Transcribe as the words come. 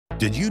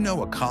Did you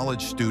know a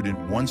college student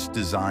once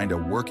designed a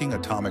working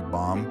atomic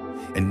bomb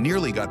and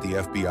nearly got the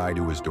FBI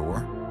to his door?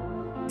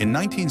 In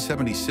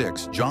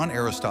 1976, John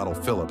Aristotle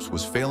Phillips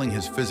was failing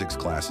his physics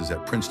classes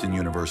at Princeton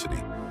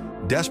University.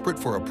 Desperate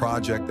for a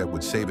project that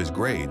would save his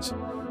grades,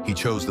 he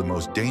chose the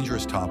most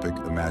dangerous topic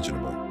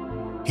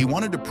imaginable. He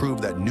wanted to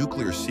prove that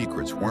nuclear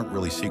secrets weren't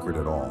really secret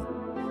at all.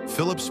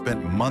 Phillips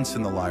spent months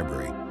in the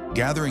library,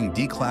 gathering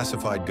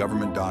declassified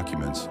government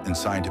documents and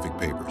scientific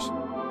papers.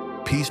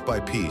 Piece by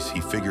piece, he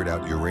figured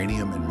out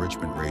uranium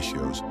enrichment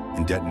ratios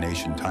and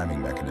detonation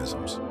timing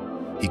mechanisms.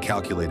 He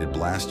calculated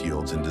blast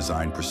yields and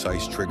designed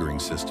precise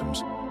triggering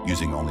systems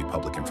using only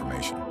public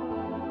information.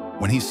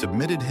 When he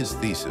submitted his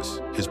thesis,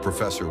 his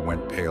professor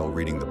went pale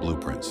reading the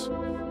blueprints.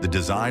 The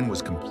design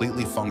was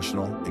completely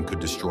functional and could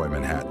destroy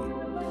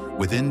Manhattan.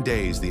 Within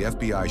days, the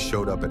FBI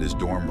showed up at his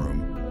dorm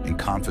room and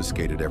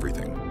confiscated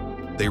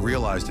everything. They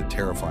realized a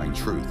terrifying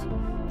truth.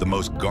 The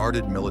most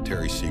guarded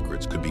military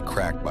secrets could be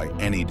cracked by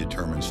any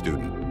determined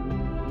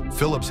student.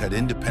 Phillips had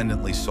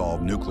independently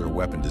solved nuclear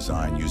weapon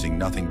design using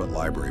nothing but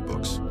library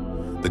books.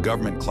 The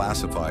government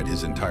classified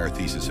his entire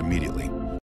thesis immediately.